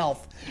half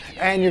health,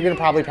 and you're gonna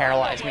probably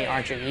paralyze me,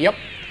 aren't you? Yep.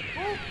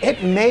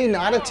 It may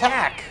not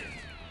attack.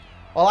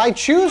 Well, I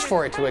choose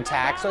for it to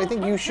attack, so I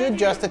think you should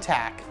just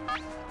attack.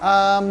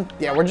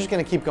 Yeah, we're just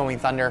gonna keep going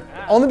Thunder.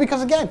 Only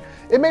because, again,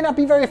 it may not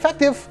be very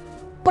effective,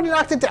 but it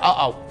knocked it down.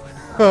 Uh-oh.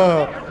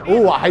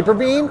 Ooh, a Hyper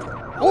Beam.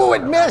 Ooh,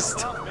 it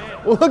missed.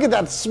 Well, look at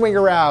that swing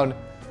around.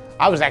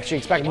 I was actually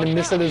expecting to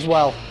miss it as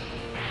well.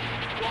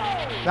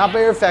 Not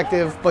very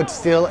effective, but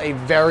still a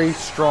very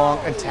strong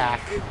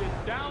attack.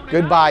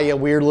 Goodbye, you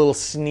weird little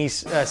sea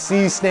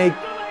snake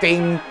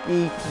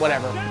thingy,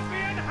 whatever.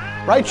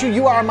 Raichu,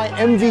 you are my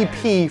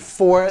MVP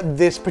for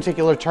this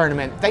particular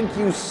tournament. Thank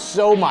you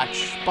so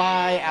much.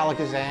 Bye,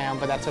 Alakazam,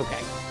 but that's okay.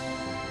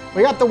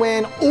 We got the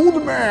win.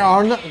 Old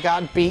man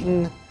got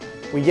beaten.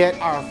 We get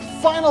our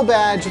final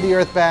badge, the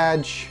Earth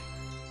badge.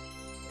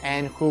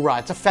 And hoorah,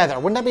 it's a feather.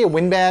 Wouldn't that be a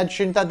wind badge?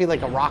 Shouldn't that be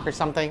like a rock or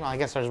something? Well, I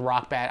guess there's a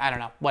rock badge. I don't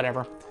know,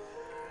 whatever.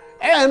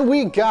 And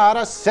we got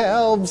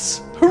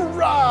ourselves,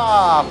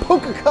 hurrah,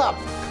 Poke Cup,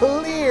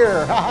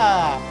 clear,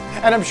 haha.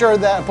 And I'm sure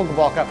that,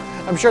 Pokeball Cup,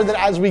 I'm sure that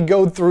as we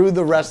go through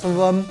the rest of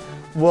them,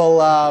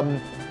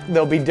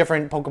 there'll be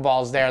different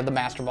Pokeballs there, the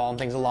Master Ball and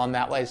things along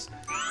that ways.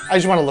 I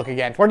just want to look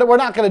again. We're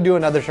not going to do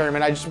another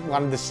tournament. I just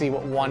wanted to see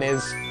what one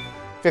is.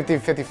 50,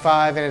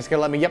 55, and it's going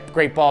to let me, yep,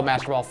 Great Ball,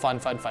 Master Ball, fun.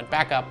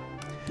 Back up.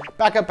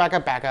 Back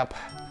up.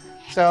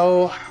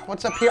 So,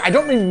 what's up here? I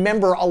don't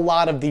remember a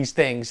lot of these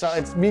things, so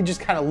it's me just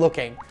kind of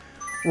looking.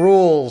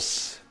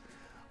 Rules.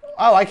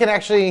 Oh, I can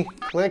actually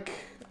click.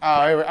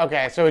 Oh,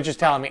 okay, so it's just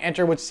telling me.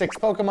 Enter with 6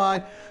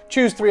 Pokemon.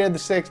 Choose 3 of the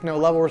 6. No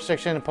level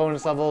restriction.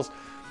 Opponent's levels.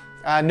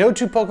 No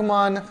 2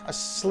 Pokemon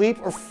asleep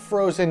or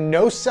frozen.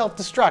 No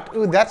self-destruct.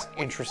 Ooh, that's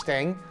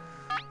interesting.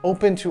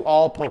 Open to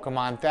all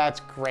Pokemon. That's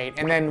great.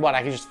 And then what?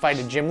 I can just fight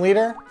a gym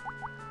leader?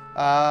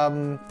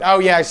 Oh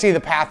yeah, I see the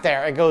path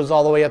there. It goes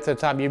all the way up to the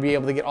top. You'll be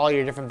able to get all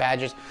your different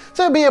badges.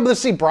 So you'll be able to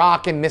see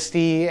Brock and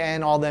Misty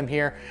and all them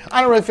here.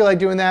 I don't really feel like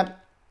doing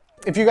that.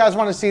 If you guys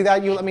want to see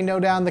that, you let me know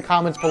down in the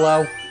comments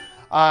below.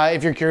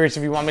 If you're curious,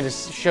 if you want me to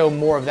show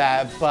more of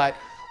that. But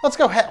let's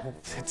go ahead.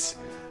 It's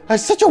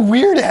such a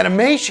weird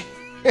animation.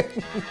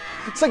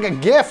 It's like a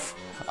GIF.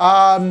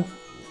 Can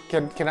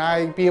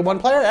I be a 1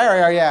 player?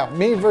 Yeah.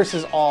 Me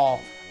versus all.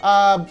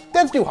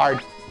 Let's do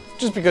hard.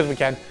 Just because we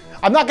can.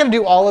 I'm not going to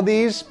do all of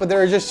these, but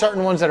there are just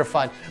certain ones that are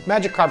fun.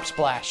 Magikarp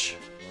Splash.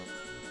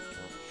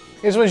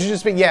 This one should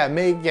just be,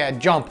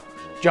 jump.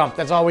 Jump.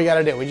 That's all we got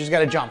to do. We just got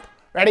to jump.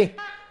 Ready?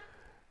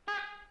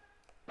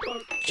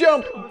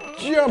 Jump.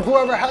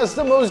 Whoever has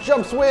the most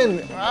jumps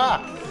win.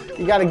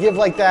 You got to give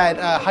like that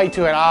height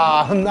to it.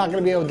 I'm not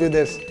going to be able to do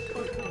this.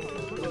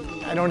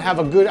 I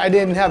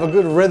didn't have a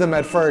good rhythm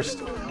at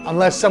first,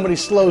 unless somebody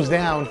slows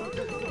down.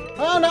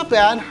 Oh, not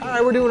bad. All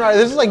right, we're doing all right.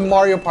 This is like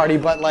Mario Party,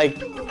 but like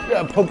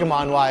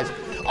Pokemon-wise.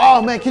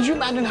 Oh man, could you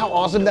imagine how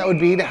awesome that would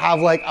be to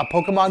have like a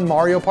Pokemon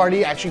Mario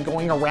Party actually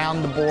going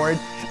around the board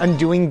and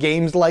doing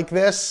games like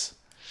this?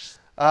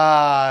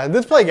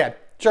 Let's play again.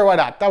 Sure, why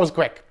not? That was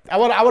quick. I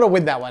want to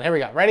win that one. Here we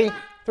go. Ready?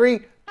 3,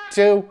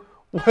 2,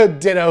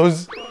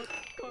 dittos.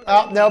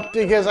 Oh, nope,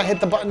 because I hit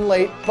the button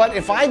late. But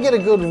if I get a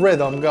good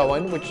rhythm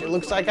going, which it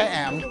looks like I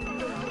am,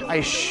 I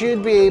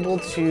should be able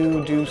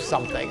to do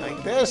something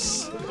like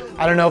this.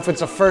 I don't know if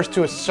it's a first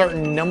to a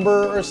certain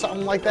number or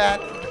something like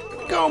that.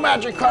 Go,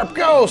 Magikarp,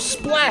 go!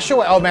 Splash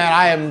away! Oh man,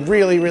 I am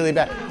really, really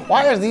bad.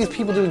 Why are these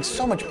people doing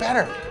so much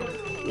better?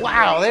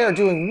 Wow, they are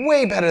doing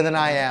way better than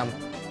I am.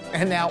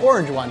 And now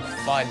orange one,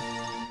 fun.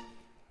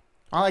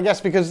 Well, I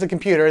guess because the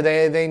computer,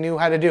 they knew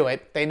how to do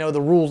it. They know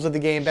the rules of the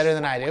game better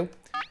than I do.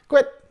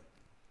 Quit.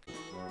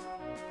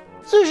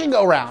 Sushi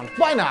go round.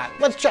 Why not?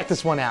 Let's check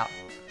this one out.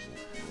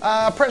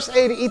 Press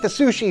A to eat the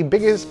sushi.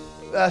 Biggest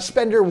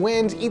spender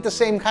wins. Eat the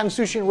same kind of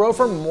sushi in a row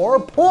for more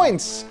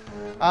points.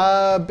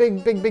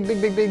 Big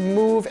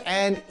move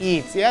and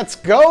eat. Let's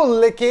go,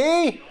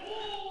 Licky.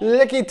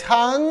 Licky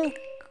tongue.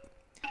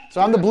 So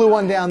I'm the blue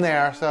one down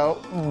there.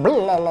 So,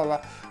 blah, blah,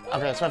 blah.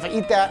 Okay, so if I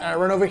eat that and I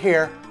run over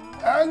here.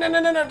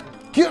 No.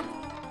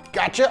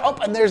 Gotcha. Oh,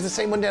 and there's the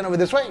same one down over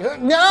this way.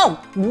 No,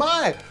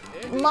 my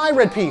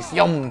red piece.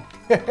 Yum.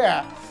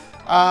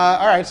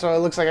 All right, so it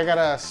looks like I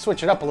gotta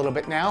switch it up a little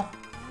bit now.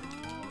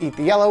 Eat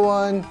the yellow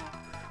one,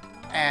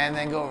 and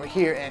then go over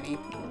here and eat.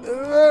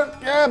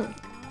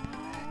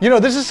 You know,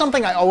 this is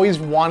something I always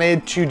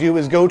wanted to do,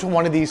 is go to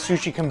one of these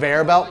sushi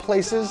conveyor belt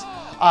places.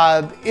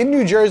 In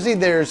New Jersey,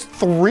 there's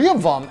 3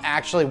 of them,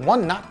 actually.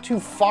 One not too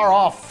far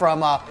off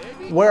from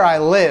where I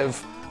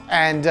live.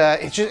 And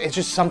it's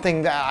just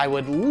something that I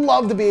would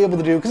love to be able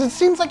to do, because it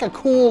seems like a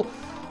cool,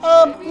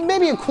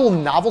 maybe a cool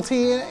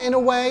novelty in a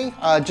way.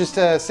 Just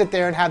to sit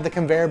there and have the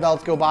conveyor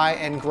belts go by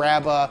and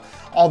grab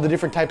all the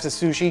different types of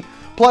sushi.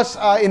 Plus,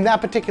 in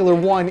that particular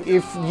one,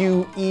 if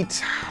you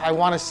eat, I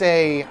want to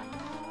say,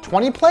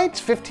 20 plates,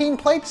 15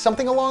 plates,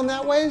 something along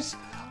that ways,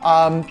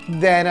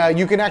 then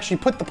you can actually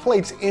put the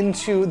plates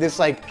into this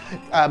like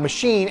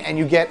machine and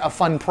you get a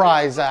fun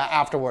prize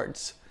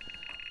afterwards.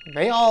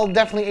 They all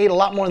definitely ate a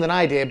lot more than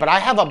I did, but I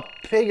have a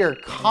bigger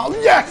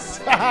yes!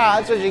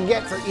 That's what you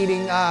get for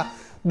eating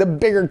the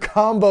bigger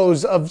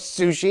combos of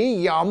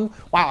sushi. Yum.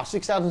 Wow,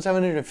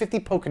 6,750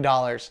 Poke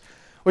Dollars,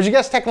 which I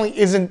guess technically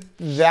isn't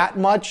that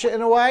much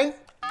in a way.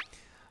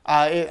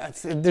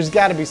 There's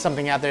got to be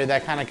something out there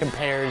that kind of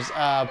compares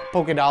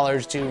Poke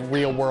Dollars to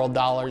real world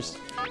dollars,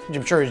 which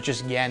I'm sure is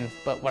just yen,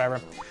 but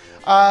whatever.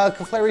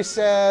 Clefairy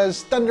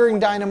says Thundering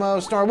Dynamo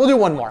Snore. We'll do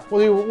one more.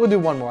 We'll do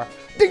one more.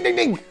 Ding ding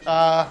ding.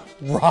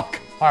 Rock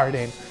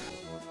Harden.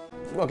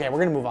 Okay, we're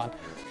gonna move on.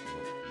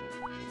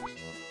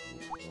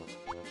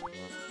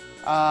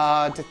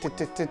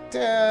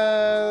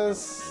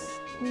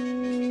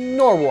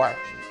 Norwar.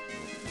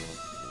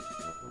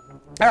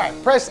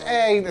 Alright, press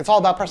A. It's all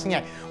about pressing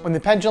A. When the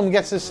pendulum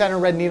gets to the center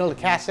red needle to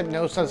cast it,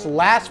 no, so the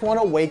last one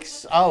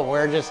awakes. Oh,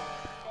 we're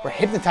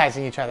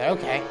hypnotizing each other.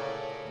 Okay.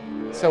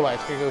 So what?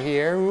 It's gonna go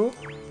here. Ooh.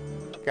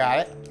 Got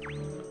it.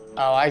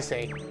 Oh, I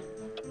see.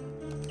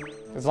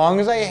 As long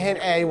as I hit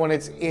A when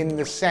it's in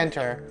the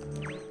center,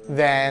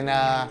 then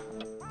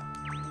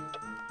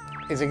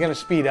is it gonna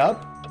speed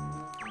up?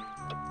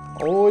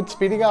 Oh, it's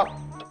speeding up.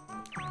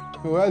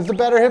 Who has the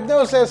better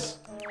hypnosis?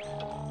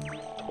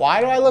 Why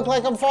do I look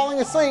like I'm falling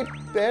asleep?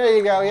 There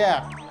you go,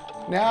 yeah.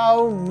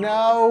 No,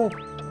 no.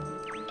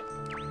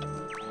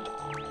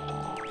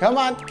 Come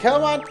on,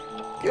 come on.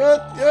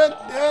 Good.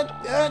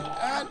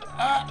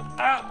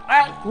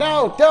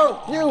 No,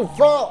 don't you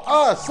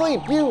fall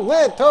asleep, you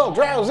little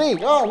drowsy.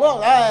 Oh,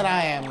 well, and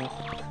I am.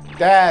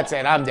 That's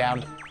it, I'm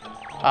down.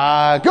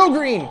 Go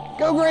green,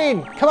 go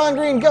green. Come on,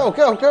 green, go.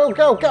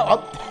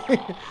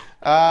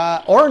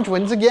 Oh. Orange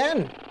wins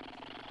again.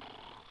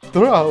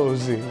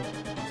 Drowsy.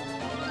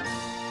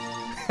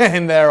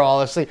 And they're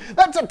all asleep.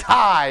 That's a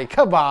tie,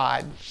 come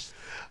on.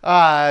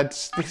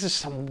 These are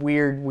some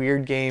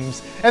weird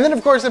games. And then,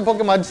 of course, in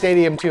Pokemon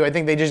Stadium, too, I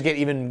think they just get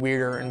even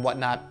weirder and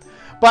whatnot.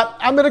 But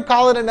I'm going to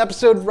call it an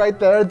episode right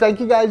there.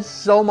 Thank you guys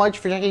so much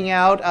for checking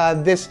out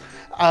this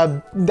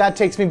That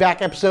Takes Me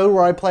Back episode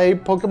where I play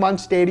Pokemon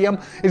Stadium.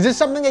 Is this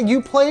something that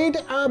you played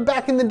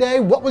back in the day?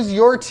 What was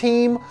your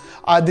team?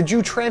 Did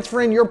you transfer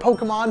in your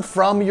Pokemon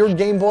from your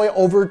Game Boy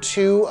over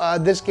to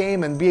this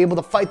game and be able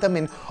to fight them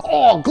in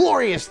all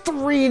glorious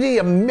 3D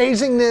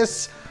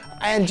amazingness?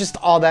 And just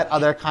all that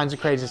other kinds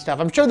of crazy stuff.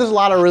 I'm sure there's a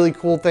lot of really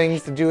cool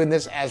things to do in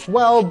this as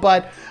well,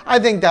 but I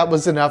think that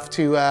was enough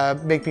to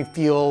make me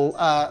feel,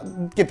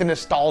 get the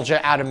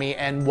nostalgia out of me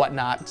and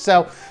whatnot.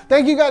 So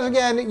thank you guys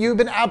again. You've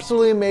been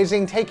absolutely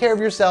amazing. Take care of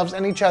yourselves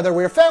and each other.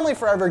 We're family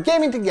forever,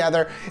 gaming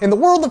together in the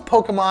world of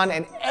Pokemon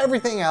and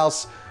everything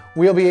else.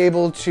 We'll be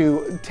able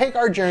to take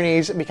our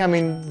journeys,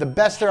 becoming the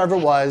best there ever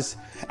was,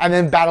 and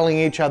then battling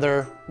each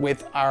other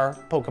with our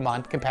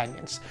Pokemon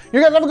companions.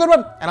 You guys have a good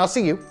one, and I'll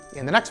see you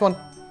in the next one.